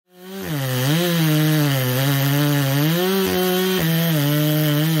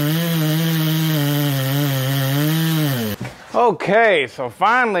Okay, so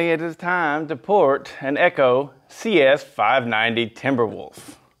finally it is time to port an Echo CS590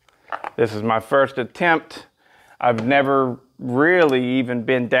 Timberwolf. This is my first attempt. I've never really even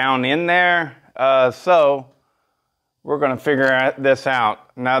been down in there, so we're going to figure this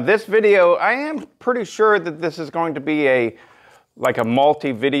out. Now this video, I am pretty sure that this is going to be like a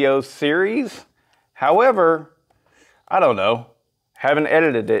multi-video series. However, I don't know. Haven't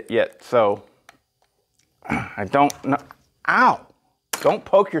edited it yet, so I don't know. Ow! Don't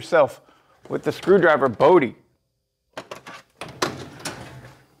poke yourself with the screwdriver, Bodie.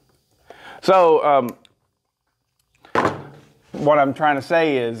 So, what I'm trying to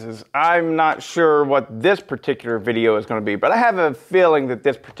say is I'm not sure what this particular video is going to be, but I have a feeling that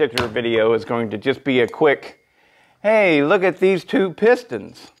this particular video is going to just be a quick, hey, look at these two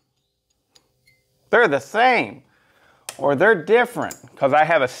pistons. They're the same, or they're different, because I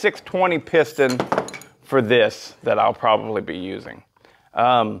have a 620 piston for this that I'll probably be using.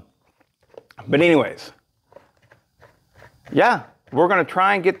 But anyways, yeah, we're gonna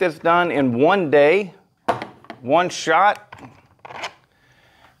try and get this done in one day, one shot.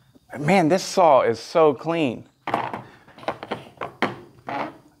 Man, this saw is so clean.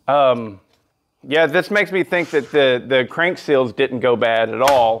 Yeah, this makes me think that the crank seals didn't go bad at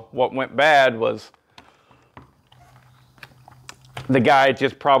all. What went bad was the guy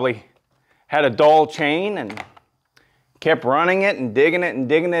just probably had a dull chain and kept running it and digging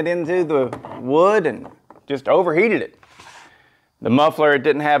it into the wood and just overheated it. The muffler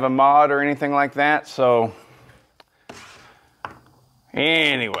didn't have a mod or anything like that, so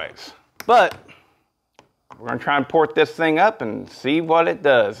anyways. But we're gonna try and port this thing up and see what it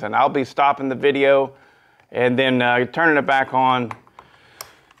does. And I'll be stopping the video and then turning it back on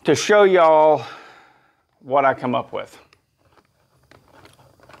to show y'all what I come up with.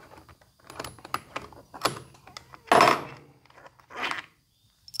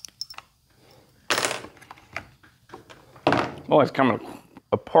 Oh, it's coming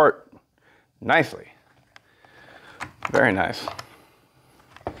apart nicely. Very nice.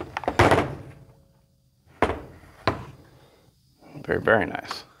 Very, very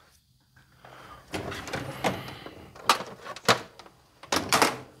nice.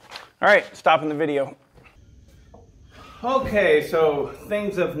 All right, stopping the video. Okay, so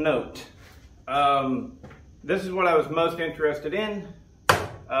things of note. This is what I was most interested in.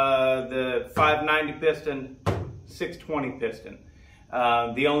 The 590 piston, 620 piston.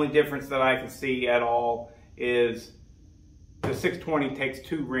 The only difference that I can see at all is the 620 takes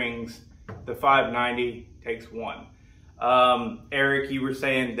 2 rings, the 590 takes 1. Eric, you were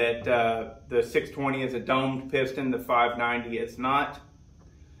saying that the 620 is a domed piston, the 590 is not.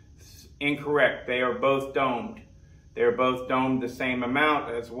 Incorrect. They are both domed. They are both domed the same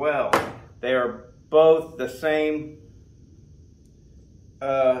amount as well. They are both the same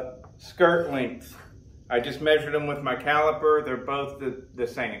skirt length. I just measured them with my caliper. They're both the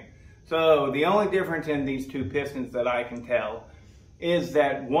same. So the only difference in these two pistons that I can tell is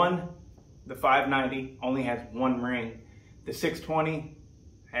that the 590 only has 1 ring. The 620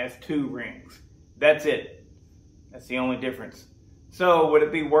 has 2 rings. That's it. That's the only difference. So would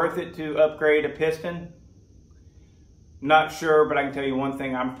it be worth it to upgrade a piston? Not sure, but I can tell you one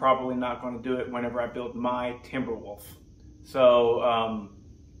thing. I'm probably not going to do it whenever I build my Timberwolf. So,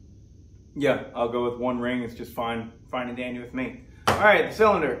 yeah, I'll go with 1 ring. It's just fine and dandy with me. All right, the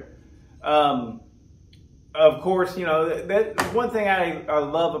cylinder. Of course, you know, that one thing I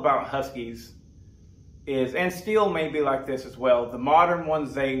love about Huskies is, and steel may be like this as well, the modern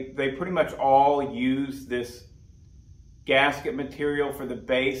ones, they pretty much all use this gasket material for the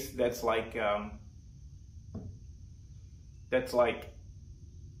base that's like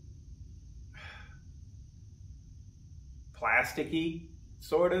plasticky,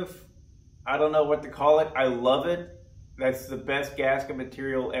 sort of. I don't know what to call it. I love it. That's the best gasket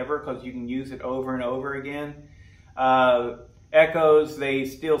material ever because you can use it over and over again. Echoes, they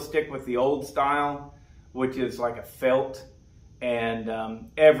still stick with the old style, which is like a felt.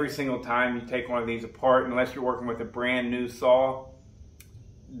 And every single time you take one of these apart, unless you're working with a brand new saw,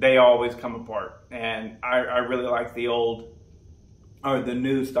 they always come apart. And I really like the old, or the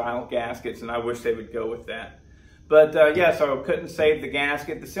new style gaskets, and I wish they would go with that. But yeah, so I couldn't save the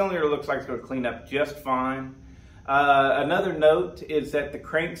gasket. The cylinder looks like it's going to clean up just fine. Another note is that the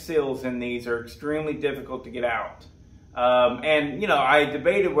crank seals in these are extremely difficult to get out. And, you know, I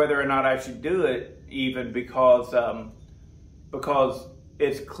debated whether or not I should do it even because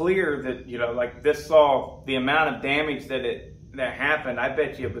it's clear that, you know, like this saw, the amount of damage that happened, I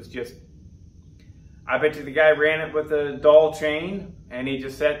bet you it was just, I bet you the guy ran it with a dull chain and he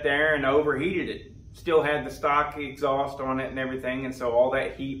just sat there and overheated it. still had the stock exhaust on it and everything, and so all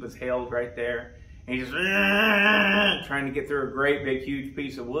that heat was held right there. And he's just trying to get through a great big huge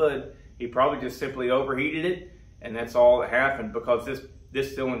piece of wood. He probably just simply overheated it, and that's all that happened, because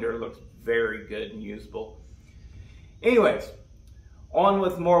this cylinder looks very good and usable. Anyways, on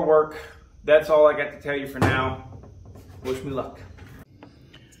with more work. That's all I got to tell you for now. Wish me luck.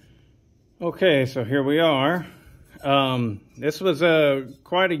 Okay, so here we are. This was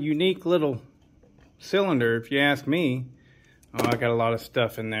quite a unique little cylinder, if you ask me. Oh, I got a lot of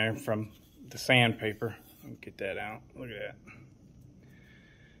stuff in there from the sandpaper. Let me get that out. Look at that.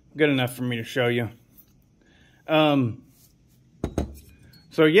 Good enough for me to show you. So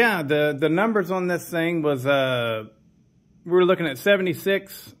yeah, the numbers on this thing was, we were looking at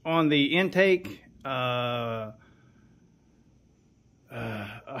 76 on the intake,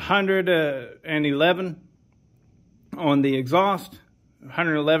 111 on the exhaust,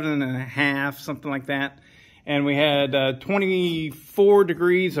 111 and a half, something like that. And we had 24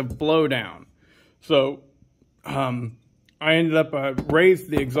 degrees of blowdown. So I ended up, raised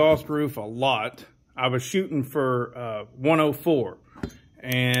the exhaust roof a lot. I was shooting for 104,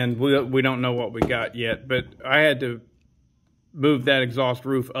 and we don't know what we got yet, but I had to move that exhaust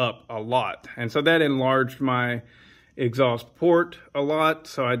roof up a lot. And so that enlarged my exhaust port a lot,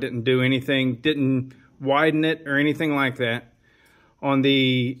 so I didn't do anything, didn't widen it or anything like that. On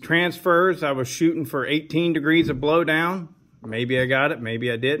the transfers, I was shooting for 18 degrees of blowdown. Maybe I got it,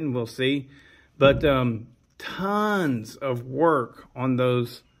 maybe I didn't, we'll see. But tons of work on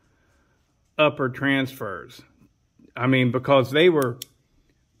those upper transfers. I mean, because they were,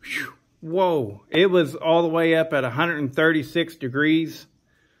 whew, whoa, it was all the way up at 136 degrees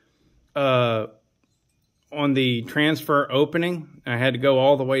on the transfer opening. I had to go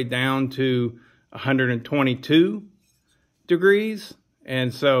all the way down to 122 degrees,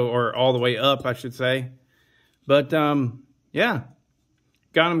 and so, or all the way up, I should say. But yeah,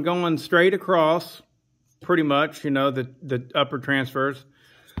 got them going straight across, pretty much, you know, the upper transfers.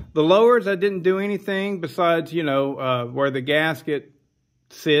 The lowers, I didn't do anything besides, you know, where the gasket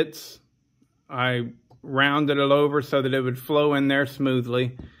sits. I rounded it over so that it would flow in there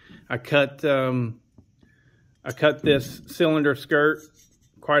smoothly. I cut this cylinder skirt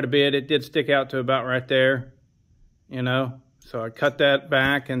quite a bit. It did stick out to about right there, you know. So I cut that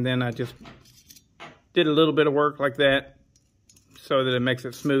back, and then I just did a little bit of work like that so that it makes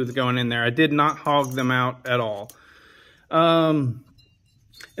it smooth going in there. I did not hog them out at all.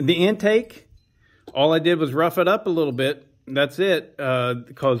 The intake, all I did was rough it up a little bit. That's it,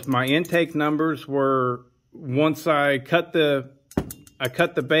 because my intake numbers were, once I cut the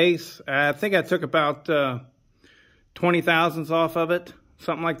base, I think I took about 20 thousandths off of it,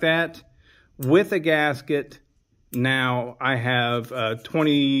 something like that. With a gasket, now I have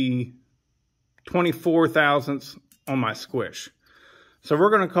 24 thousandths on my squish. So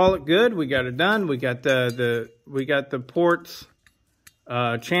we're going to call it good. We got it done. We got the ports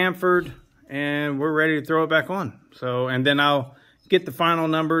chamfered, and we're ready to throw it back on. So, and then I'll get the final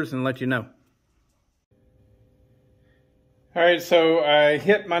numbers and let you know. All right, so I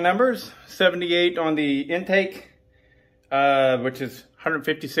hit my numbers, 78 on the intake, which is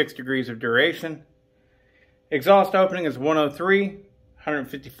 156 degrees of duration. Exhaust opening is 103,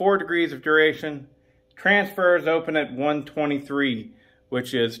 154 degrees of duration. Transfers open at 123,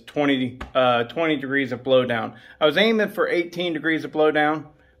 which is 20 degrees of blowdown. I was aiming for 18 degrees of blowdown,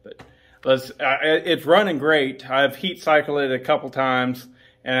 but it's running great. I've heat cycled it a couple times,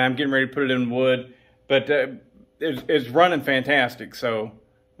 and I'm getting ready to put it in wood, but it's running fantastic, so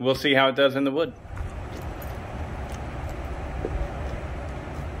we'll see how it does in the wood.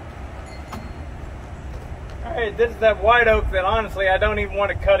 All right, this is that white oak that honestly I don't even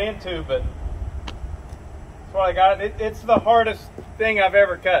want to cut into, but that's what I got. It's the hardest thing I've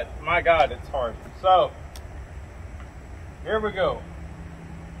ever cut. My God, it's hard. So, here we go.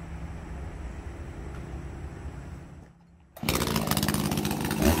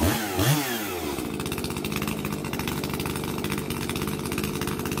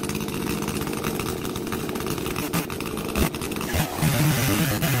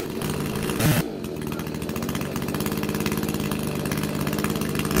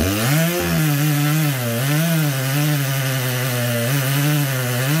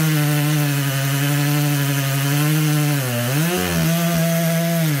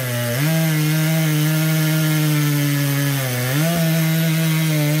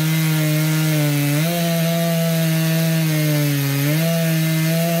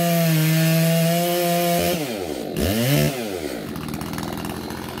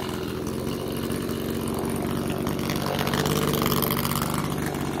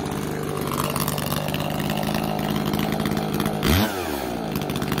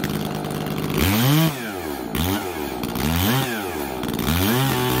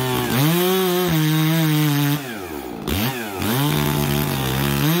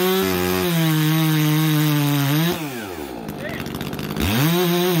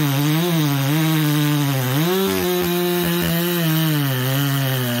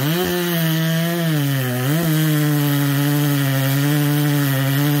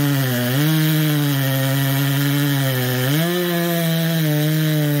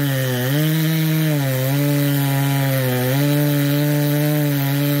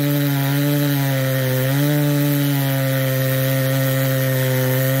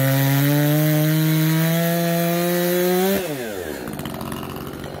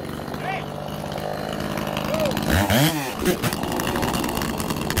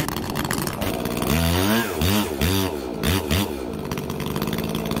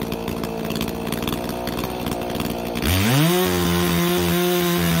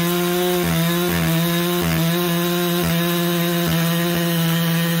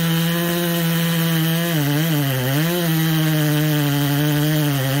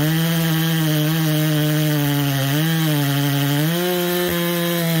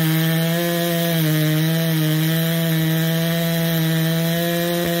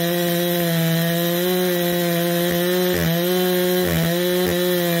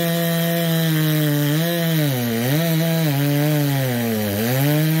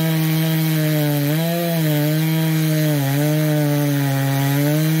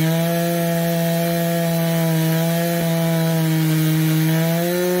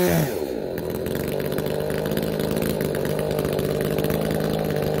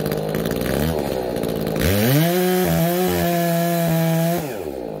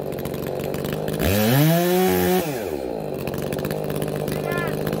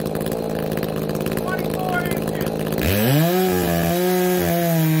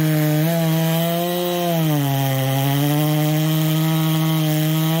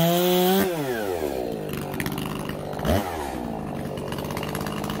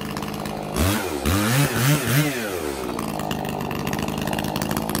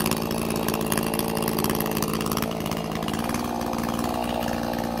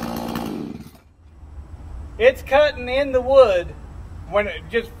 It's cutting in the wood when it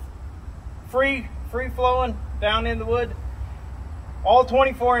just free flowing down in the wood. All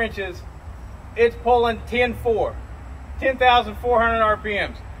 24 inches, it's pulling 10,400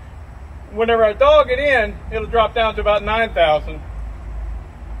 RPMs. Whenever I dog it in, it'll drop down to about 9,000.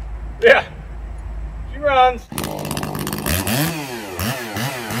 Yeah, she runs.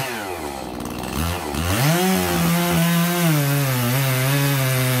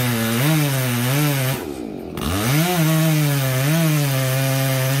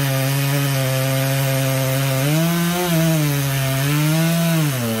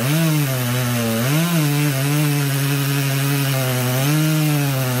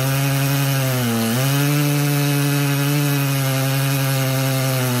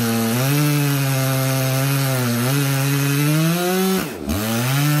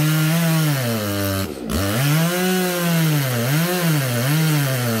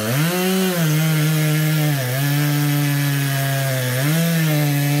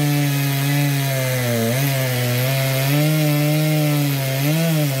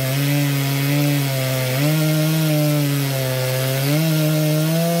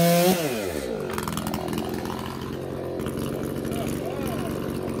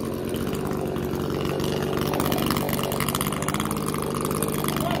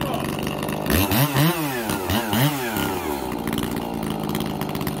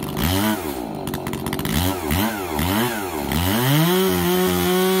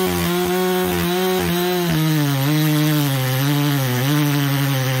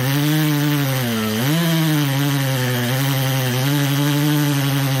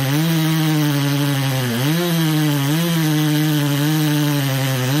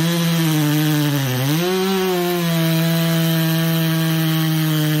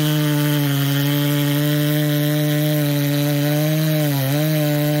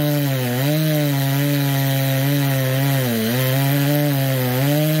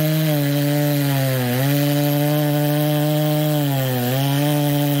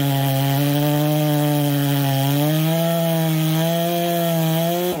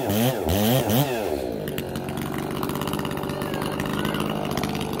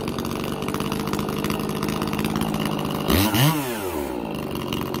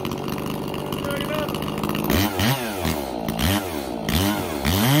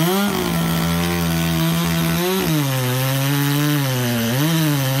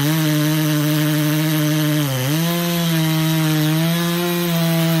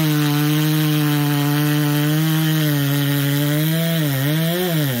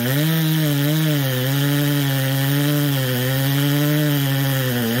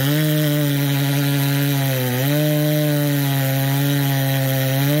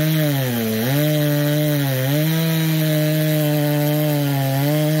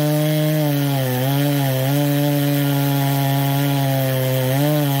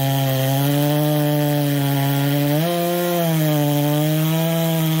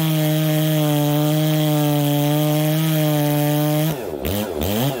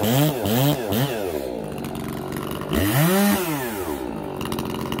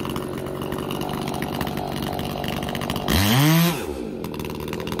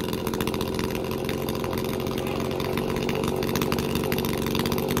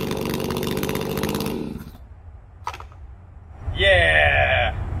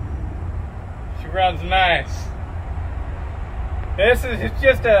 Yeah, she runs nice. This is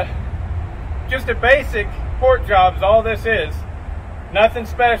just a basic port job is all this is. Nothing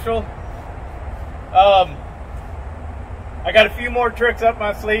special. I got a few more tricks up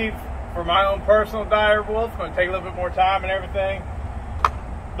my sleeve for my own personal dire wolf. Going to take a little bit more time and everything.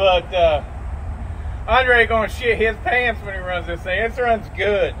 But Andre going to shit his pants when he runs this thing. This runs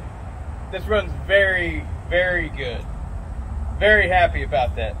good. This runs very, very good. Very happy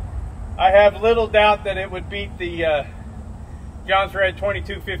about that. I have little doubt that it would beat the John's Red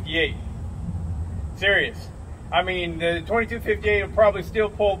 2258. Serious. I mean, the 2258 will probably still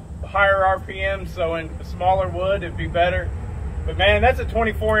pull higher RPMs, so in smaller wood it'd be better. But man, that's a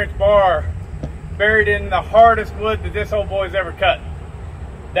 24-inch bar buried in the hardest wood that this old boy's ever cut.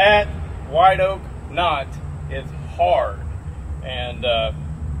 That white oak knot is hard. And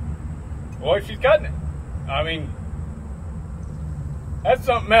boy, she's cutting it. I mean, that's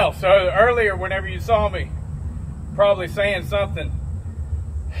something else. So earlier, whenever you saw me probably saying something,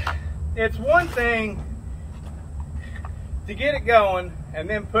 it's one thing to get it going and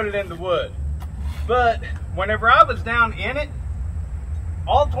then put it in the wood. But whenever I was down in it,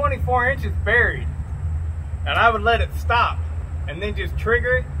 all 24 inches buried, and I would let it stop and then just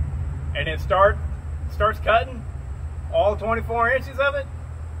trigger it, and it starts cutting all 24 inches of it.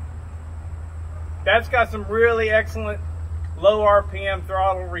 That's got some really excellent low RPM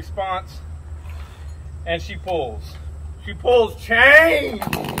throttle response, and she pulls. She pulls chain.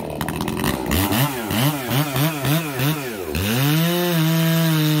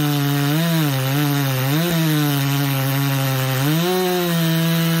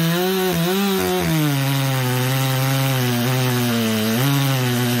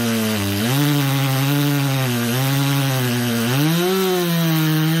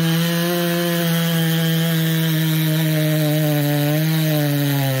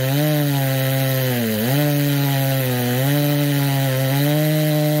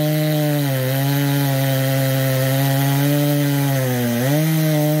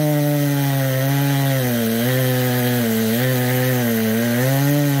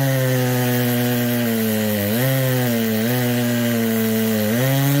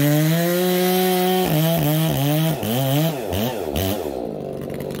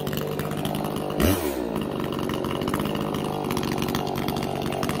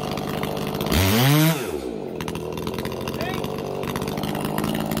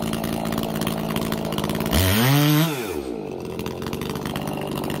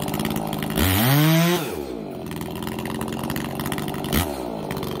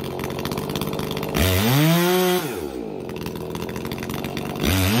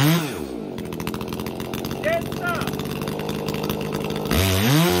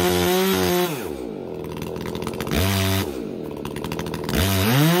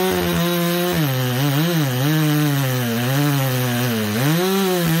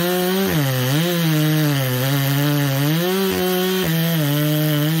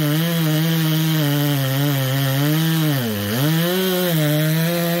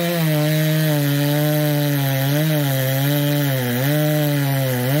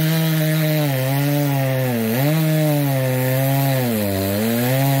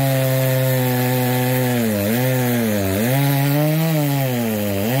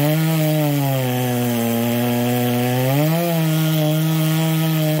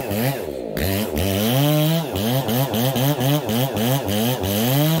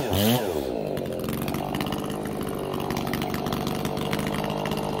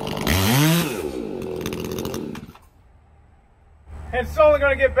 It's only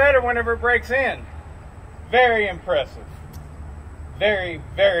going to get better whenever it breaks in. Very impressive. Very,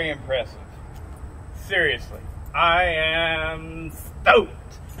 very impressive. Seriously. I am stoked.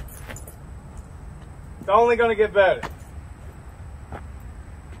 It's only going to get better.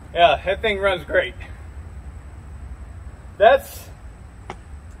 Yeah, that thing runs great. That's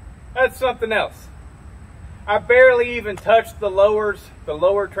something else. I barely even touched the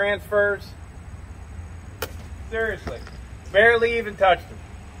lower transfers. Seriously. Barely even touched them.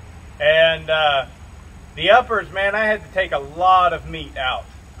 And the uppers, man, I had to take a lot of meat out.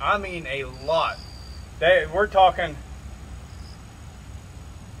 I mean a lot. We're talking,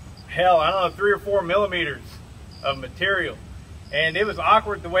 hell, I don't know, 3 or 4 millimeters of material. And it was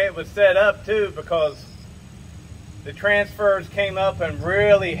awkward the way it was set up too, because the transfers came up and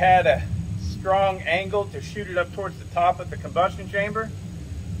really had a strong angle to shoot it up towards the top of the combustion chamber.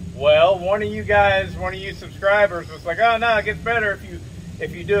 Well, one of you subscribers was like, oh no, it gets better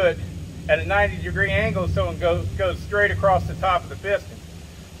if you do it at a 90-degree angle so it goes straight across the top of the piston.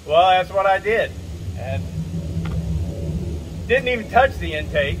 Well, that's what I did. And didn't even touch the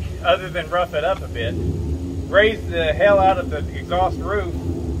intake other than rough it up a bit. Raised the hell out of the exhaust roof.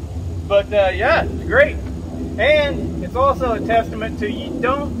 But yeah, it's great. And it's also a testament to you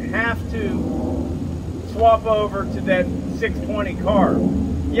don't have to swap over to that 620 carb.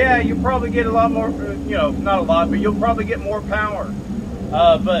 Yeah, you'll probably get a lot more, you know, not a lot, but you'll probably get more power.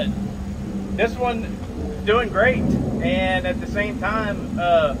 But this one is doing great. And at the same time,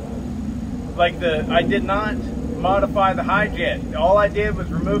 I did not modify the high jet. All I did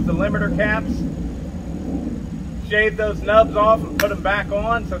was remove the limiter caps, shave those nubs off and put them back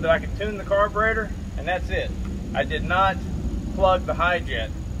on so that I could tune the carburetor, and that's it. I did not plug the high jet.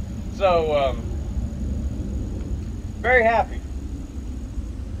 So, very happy.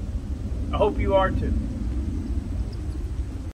 I hope you are too.